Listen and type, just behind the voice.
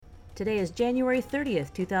Today is January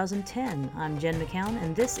 30th, 2010. I'm Jen McCown,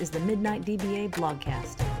 and this is the Midnight DBA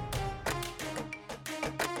Blogcast.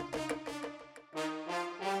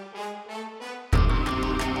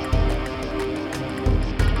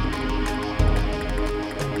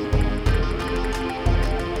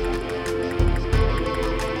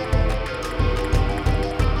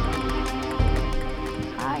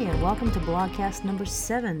 Welcome to Blogcast number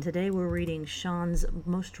 7. Today we're reading Sean's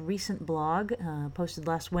most recent blog, posted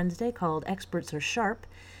last Wednesday, called Experts Are Sharp,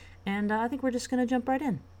 and I think we're just going to jump right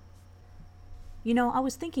in. You know, I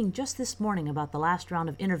was thinking just this morning about the last round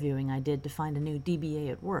of interviewing I did to find a new DBA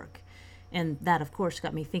at work, and that of course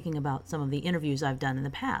got me thinking about some of the interviews I've done in the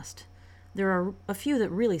past. There are a few that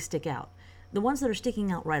really stick out. The ones that are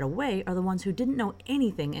sticking out right away are the ones who didn't know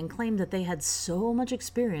anything and claimed that they had so much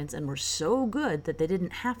experience and were so good that they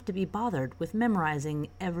didn't have to be bothered with memorizing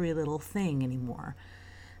every little thing anymore.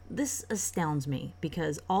 This astounds me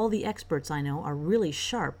because all the experts I know are really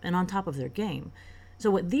sharp and on top of their game.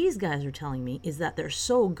 So what these guys are telling me is that they're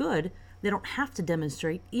so good they don't have to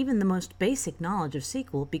demonstrate even the most basic knowledge of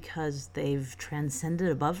SQL because they've transcended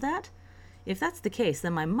above that? If that's the case,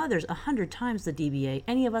 then my mother's 100 times the DBA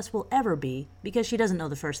any of us will ever be because she doesn't know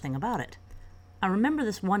the first thing about it. I remember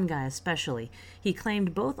this one guy especially. He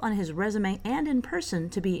claimed both on his resume and in person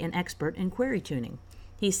to be an expert in query tuning.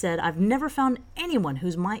 He said, "I've never found anyone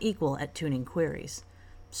who's my equal at tuning queries."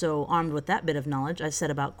 So armed with that bit of knowledge, I set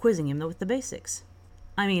about quizzing him with the basics.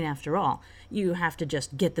 I mean, after all, you have to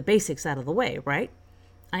just get the basics out of the way, right?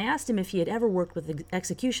 I asked him if he had ever worked with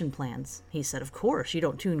execution plans. He said, "Of course, you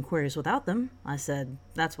don't tune queries without them." I said,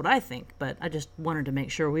 "That's what I think, but I just wanted to make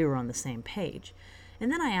sure we were on the same page." And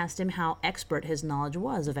then I asked him how expert his knowledge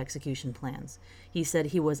was of execution plans. He said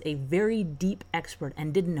he was a very deep expert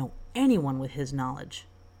and didn't know anyone with his knowledge.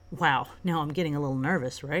 Wow, now I'm getting a little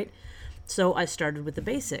nervous, right? So I started with the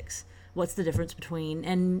basics. What's the difference between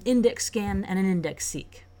an index scan and an index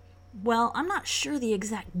seek? Well, I'm not sure the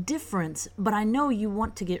exact difference, but I know you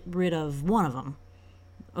want to get rid of one of them.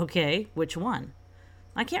 Okay, which one?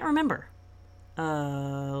 I can't remember.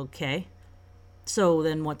 Okay. So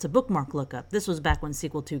then what's a bookmark lookup? This was back when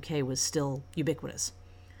SQL 2K was still ubiquitous.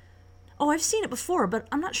 Oh, I've seen it before, but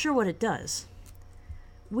I'm not sure what it does.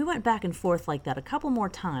 We went back and forth like that a couple more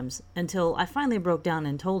times until I finally broke down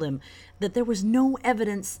and told him that there was no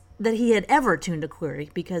evidence that he had ever tuned a query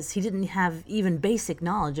because he didn't have even basic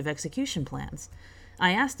knowledge of execution plans.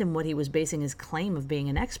 I asked him what he was basing his claim of being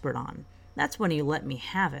an expert on. That's when he let me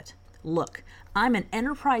have it. "Look, I'm an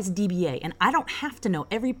enterprise DBA and I don't have to know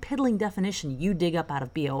every piddling definition you dig up out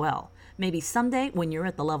of BOL. Maybe someday when you're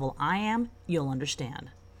at the level I am, you'll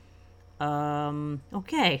understand."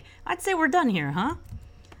 Okay, I'd say we're done here, huh?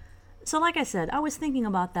 So like I said, I was thinking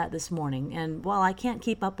about that this morning, and while I can't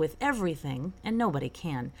keep up with everything, and nobody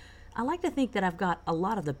can, I like to think that I've got a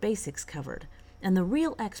lot of the basics covered, and the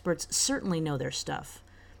real experts certainly know their stuff.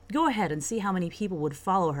 Go ahead and see how many people would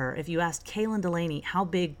follow her if you asked Kaylin Delaney how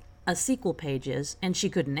big a SQL page is, and she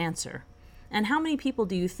couldn't answer. And how many people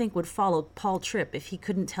do you think would follow Paul Tripp if he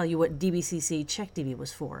couldn't tell you what DBCC CheckDB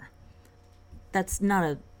was for?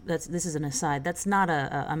 This is an aside. That's not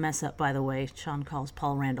a mess up, by the way. Sean calls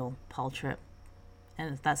Paul Randall Paul Tripp.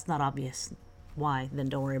 And if that's not obvious why, then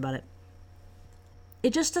don't worry about it.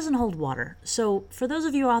 It just doesn't hold water. So for those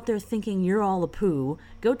of you out there thinking you're all a poo,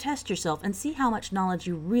 go test yourself and see how much knowledge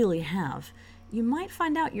you really have. You might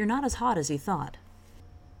find out you're not as hot as you thought.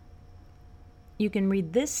 You can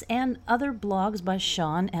read this and other blogs by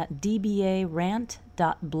Sean at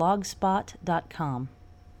dbarant.blogspot.com.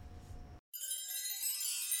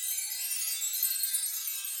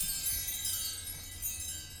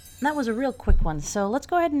 That was a real quick one, so let's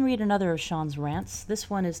go ahead and read another of Sean's rants.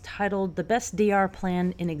 This one is titled "The Best DR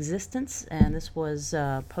Plan in Existence," and this was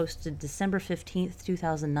posted December 15th,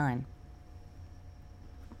 2009.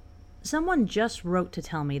 Someone just wrote to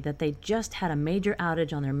tell me that they just had a major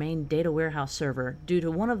outage on their main data warehouse server due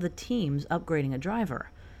to one of the teams upgrading a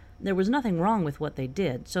driver. There was nothing wrong with what they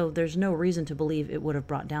did, so there's no reason to believe it would have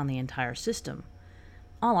brought down the entire system.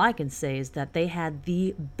 All I can say is that they had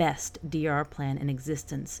the best DR plan in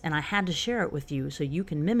existence, and I had to share it with you so you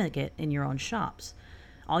can mimic it in your own shops.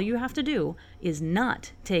 All you have to do is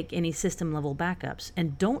not take any system-level backups,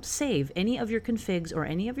 and don't save any of your configs or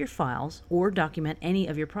any of your files, or document any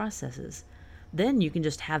of your processes. Then you can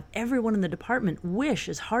just have everyone in the department wish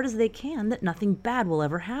as hard as they can that nothing bad will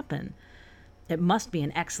ever happen. It must be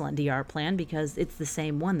an excellent DR plan because it's the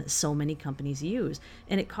same one that so many companies use,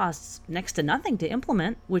 and it costs next to nothing to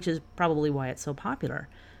implement, which is probably why it's so popular.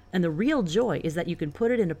 And the real joy is that you can put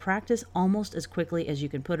it into practice almost as quickly as you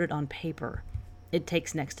can put it on paper. It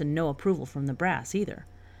takes next to no approval from the brass either.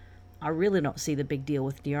 I really don't see the big deal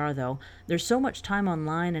with DR, though. There's so much time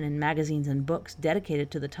online and in magazines and books dedicated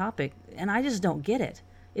to the topic, and I just don't get it.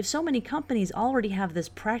 If so many companies already have this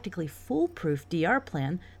practically foolproof DR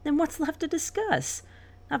plan, then what's left to discuss?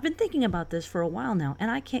 I've been thinking about this for a while now, and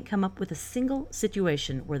I can't come up with a single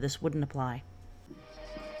situation where this wouldn't apply.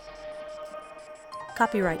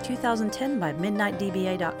 Copyright 2010 by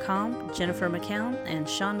MidnightDBA.com, Jennifer McCown, and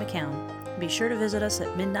Sean McCown. Be sure to visit us at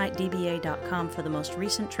MidnightDBA.com for the most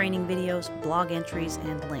recent training videos, blog entries,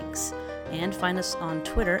 and links. And find us on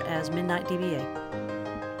Twitter as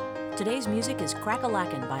MidnightDBA. Today's music is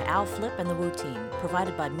Crack-A-Lackin' by Al Flip and the Wu Team,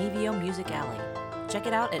 provided by Mevio Music Alley. Check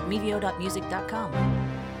it out at mevio.music.com.